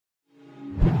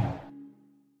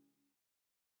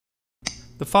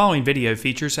The following video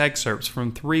features excerpts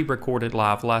from 3 recorded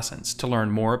live lessons. To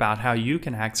learn more about how you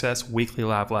can access weekly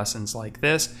live lessons like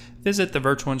this, visit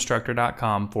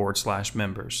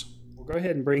thevirtualinstructor.com/members. We'll go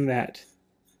ahead and bring that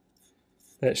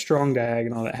strong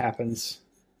diagonal that happens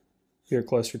here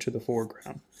closer to the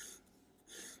foreground.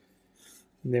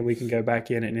 And then we can go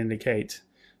back in and indicate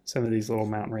some of these little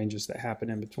mountain ranges that happen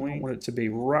in between. I want it to be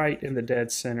right in the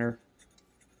dead center.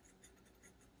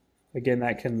 Again,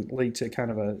 that can lead to kind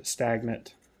of a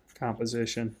stagnant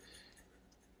composition.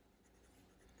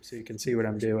 So you can see what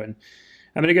I'm doing.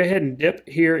 I'm going to go ahead and dip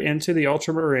here into the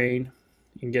ultramarine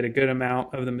and get a good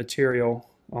amount of the material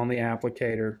on the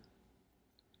applicator.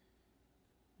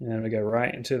 And then I'm going to go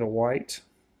right into the white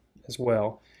as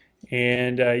well.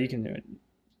 And you can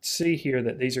see here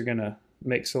that these are going to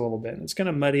mix a little bit. And it's going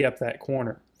to muddy up that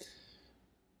corner.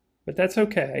 But that's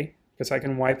okay, because I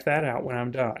can wipe that out when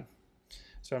I'm done.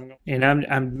 So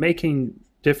I'm making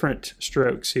different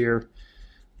strokes here,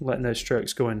 letting those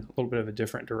strokes go in a little bit of a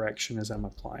different direction as I'm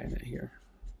applying it here.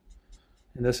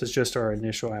 And this is just our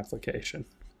initial application.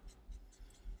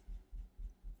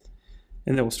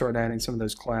 And then we'll start adding some of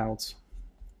those clouds.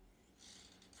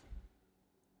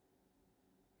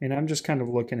 And I'm just kind of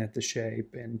looking at the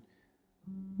shape and,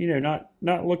 you know,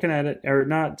 not looking at it, or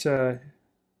not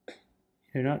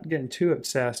getting too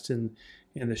obsessed in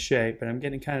the shape, but I'm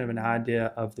getting kind of an idea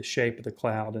of the shape of the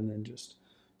cloud and then just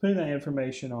putting that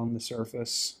information on the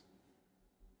surface.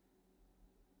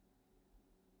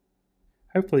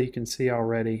 Hopefully you can see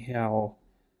already how,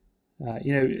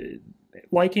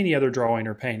 like any other drawing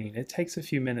or painting, it takes a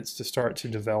few minutes to start to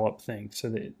develop things so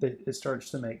that it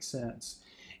starts to make sense.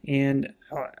 And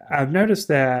I've noticed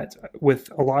that with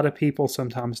a lot of people,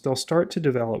 sometimes they'll start to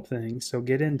develop things, they'll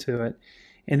get into it,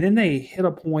 and then they hit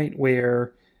a point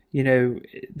where, you know,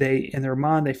 in their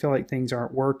mind, they feel like things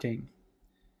aren't working,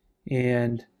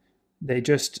 and they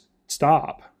just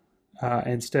stop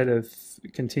instead of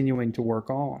continuing to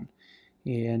work on.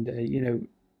 And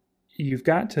you've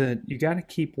got to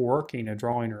keep working a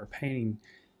drawing or a painting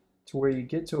to where you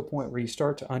get to a point where you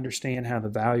start to understand how the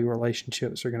value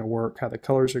relationships are going to work, how the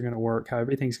colors are going to work, how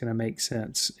everything's going to make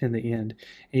sense in the end.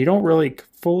 And you don't really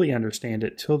fully understand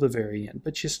it till the very end,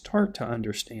 but you start to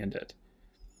understand it.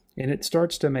 And it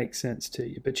starts to make sense to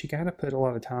you, but you got to put a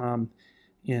lot of time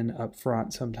in up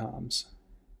front sometimes.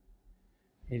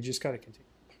 You just got to continue.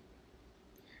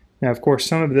 Now, of course,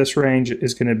 some of this range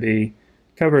is going to be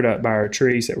covered up by our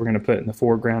trees that we're going to put in the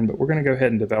foreground, but we're going to go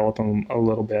ahead and develop them a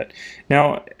little bit.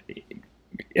 Now,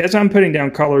 as I'm putting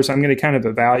down colors, I'm going to kind of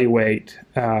evaluate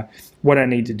what I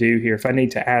need to do here. If I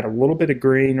need to add a little bit of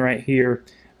green right here,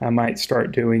 I might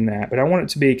start doing that, but I want it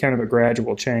to be kind of a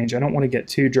gradual change. I don't want to get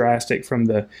too drastic from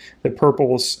the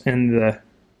purples in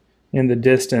the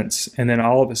distance and then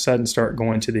all of a sudden start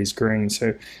going to these greens.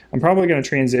 So I'm probably going to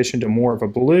transition to more of a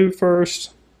blue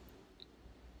first.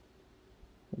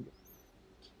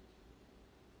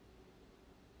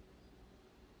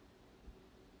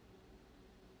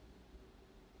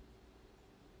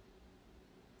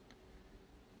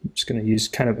 I'm just going to use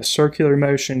kind of a circular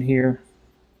motion here.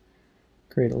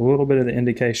 Create a little bit of the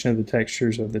indication of the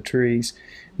textures of the trees.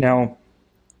 Now,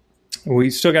 we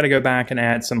still got to go back and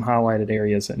add some highlighted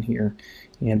areas in here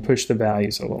and push the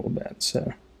values a little bit.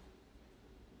 So,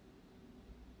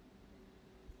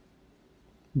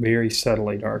 very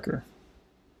subtly darker.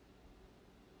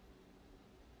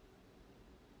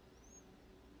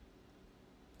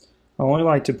 I only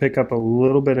like to pick up a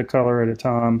little bit of color at a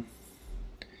time.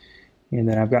 And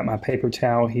then I've got my paper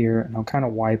towel here, and I'll kind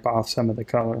of wipe off some of the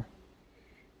color.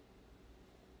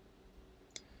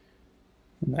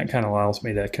 And that kind of allows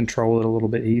me to control it a little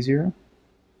bit easier.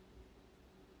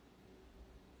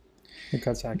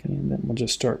 Because I can, and then we'll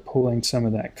just start pulling some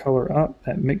of that color up,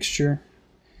 that mixture.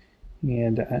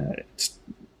 And it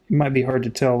might be hard to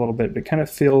tell a little bit, but it kind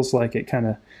of feels like it kind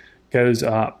of goes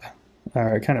up,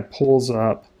 or it kind of pulls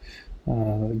up.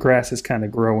 The grass is kind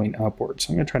of growing upwards.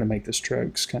 So I'm going to try to make the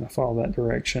strokes kind of follow that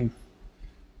direction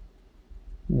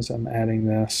as I'm adding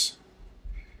this.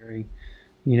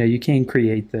 You know, you can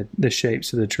create the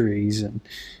shapes of the trees and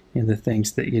the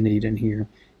things that you need in here.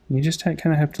 You just kind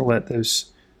of have to let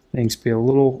those things be a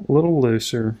little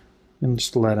looser and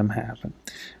just let them happen.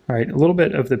 All right, a little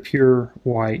bit of the pure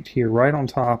white here right on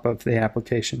top of the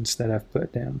applications that I've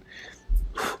put down.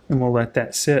 And we'll let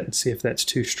that sit and see if that's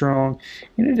too strong.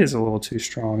 And it is a little too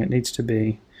strong. It needs to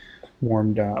be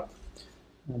warmed up.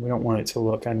 And we don't want it to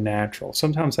look unnatural.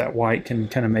 Sometimes that white can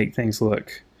kind of make things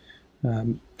look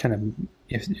kind of,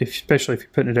 especially if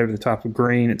you're putting it over the top of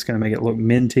green, it's going to make it look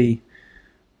minty.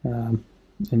 And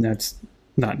that's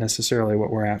not necessarily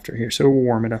what we're after here. So we'll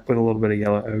warm it up with a little bit of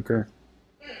yellow ochre.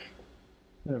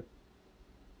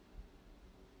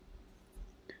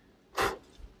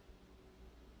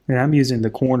 And I'm using the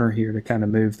corner here to kind of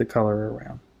move the color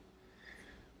around.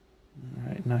 All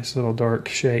right, nice little dark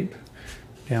shape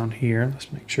down here.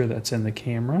 Let's make sure that's in the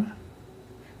camera.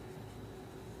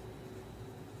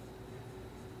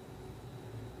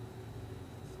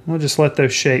 We'll just let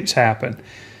those shapes happen.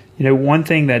 You know, one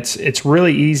thing it's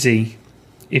really easy,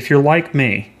 if you're like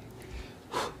me,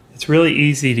 it's really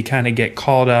easy to kind of get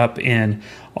caught up in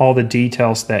all the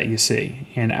details that you see.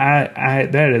 And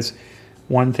that is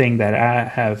one thing that I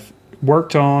have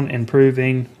worked on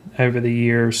improving over the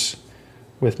years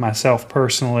with myself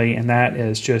personally, and that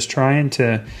is just trying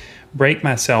to break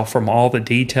myself from all the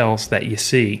details that you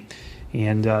see.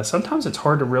 And sometimes it's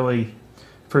hard to really,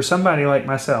 for somebody like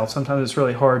myself, sometimes it's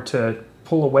really hard to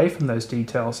pull away from those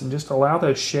details and just allow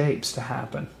those shapes to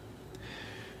happen.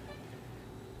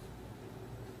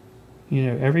 You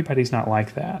know, everybody's not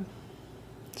like that.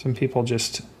 Some people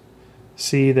just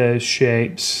see those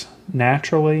shapes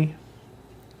naturally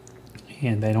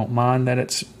and they don't mind that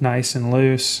it's nice and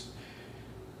loose.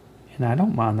 And I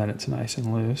don't mind that it's nice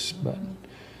and loose, but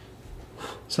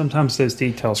sometimes those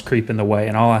details creep in the way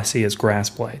and all I see is grass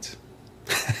blades.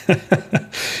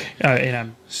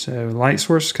 So light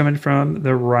source is coming from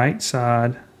the right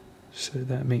side, so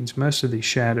that means most of these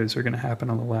shadows are going to happen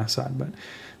on the left side, but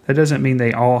that doesn't mean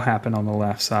they all happen on the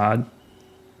left side. Of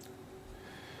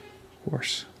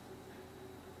course,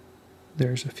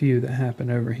 there's a few that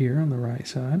happen over here on the right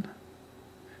side.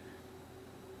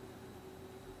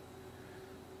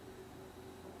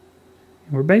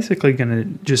 We're basically going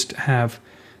to just have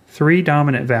 3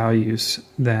 dominant values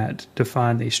that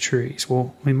define these trees.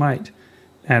 Well, we might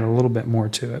add a little bit more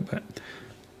to it, but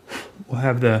we'll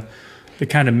have the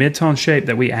kind of mid-tone shape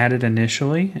that we added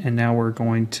initially, and now we're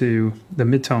going to the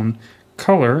mid-tone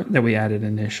color that we added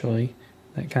initially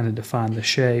that kind of defined the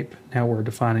shape. Now we're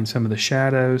defining some of the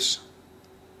shadows.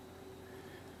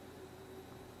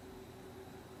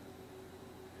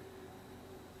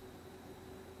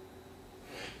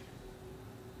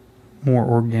 More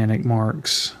organic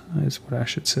marks is what I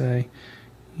should say.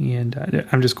 And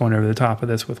I'm just going over the top of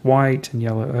this with white and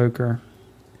yellow ochre,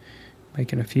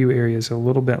 making a few areas a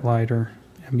little bit lighter.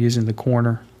 I'm using the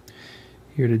corner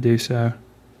here to do so.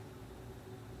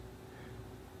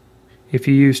 If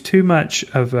you use too much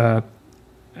of a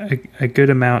good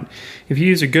amount, if you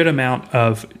use a good amount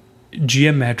of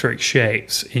geometric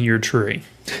shapes in your tree,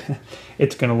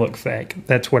 it's going to look fake.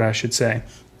 That's what I should say.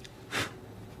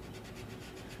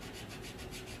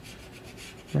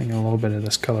 Bring a little bit of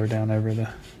this color down over the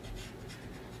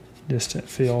distant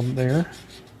field there.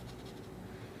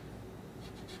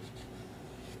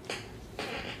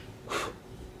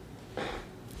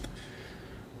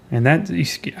 And that,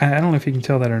 I don't know if you can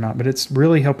tell that or not, but it's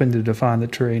really helping to define the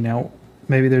tree. Now,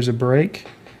 maybe there's a break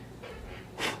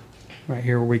right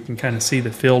here where we can kind of see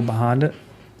the field behind it.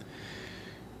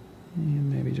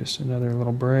 And maybe just another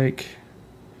little break.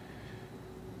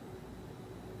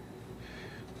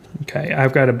 Okay,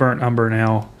 I've got a burnt umber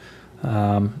now,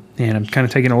 and I'm kind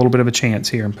of taking a little bit of a chance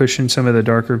here. I'm pushing some of the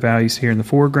darker values here in the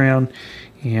foreground,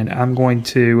 and I'm going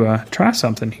to try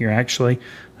something here, actually.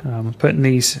 I'm putting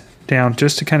these down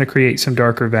just to kind of create some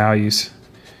darker values,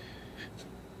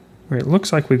 where it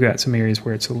looks like we've got some areas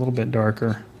where it's a little bit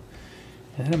darker.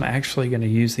 And then I'm actually going to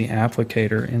use the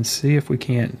applicator and see if we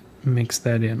can't mix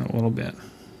that in a little bit.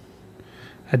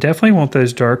 I definitely want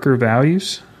those darker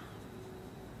values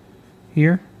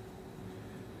here.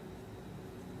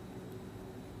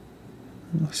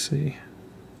 Let's see.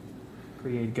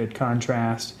 Create good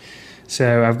contrast.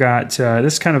 So I've got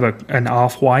this kind of an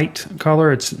off-white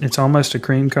color. It's almost a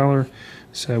cream color.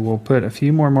 So we'll put a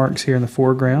few more marks here in the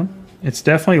foreground. It's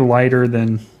definitely lighter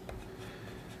than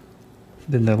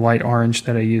the light orange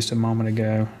that I used a moment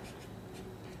ago.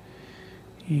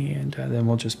 And then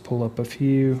we'll just pull up a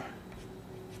few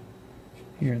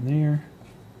here and there.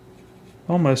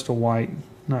 Almost a white,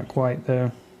 not quite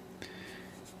though.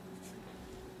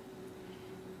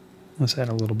 Let's add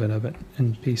a little bit of it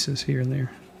in pieces here and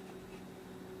there.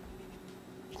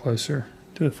 Closer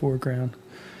to the foreground.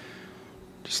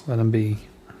 Just let them be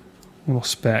little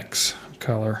specks of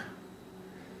color.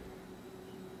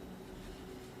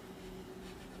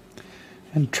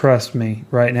 And trust me,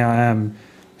 right now I'm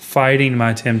fighting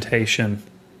my temptation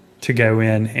to go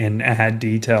in and add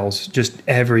details just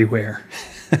everywhere.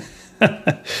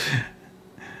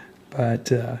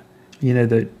 But you know,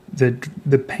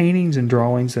 the paintings and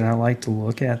drawings that I like to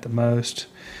look at the most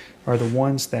are the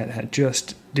ones that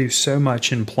just do so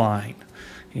much implying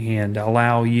and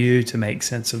allow you to make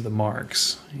sense of the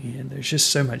marks. And there's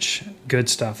just so much good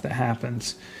stuff that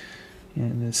happens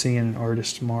in seeing an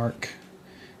artist mark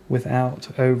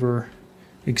without over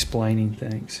explaining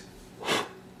things.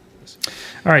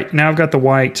 All right, now I've got the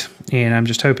white, and I'm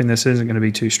just hoping this isn't going to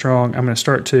be too strong. I'm going to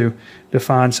start to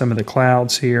define some of the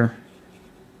clouds here,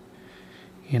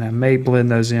 and I may blend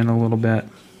those in a little bit.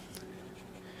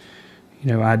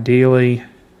 You know, ideally,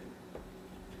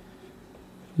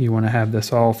 you want to have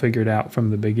this all figured out from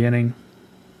the beginning,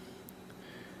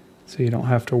 so you don't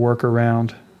have to work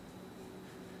around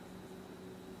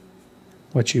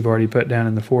what you've already put down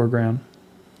in the foreground.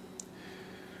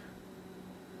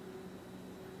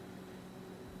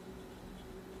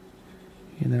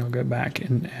 And then I'll go back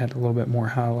and add a little bit more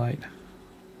highlight.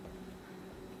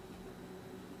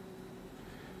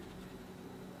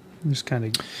 Just kind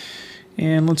of,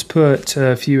 and let's put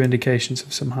a few indications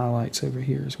of some highlights over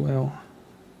here as well.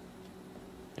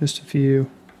 Just a few.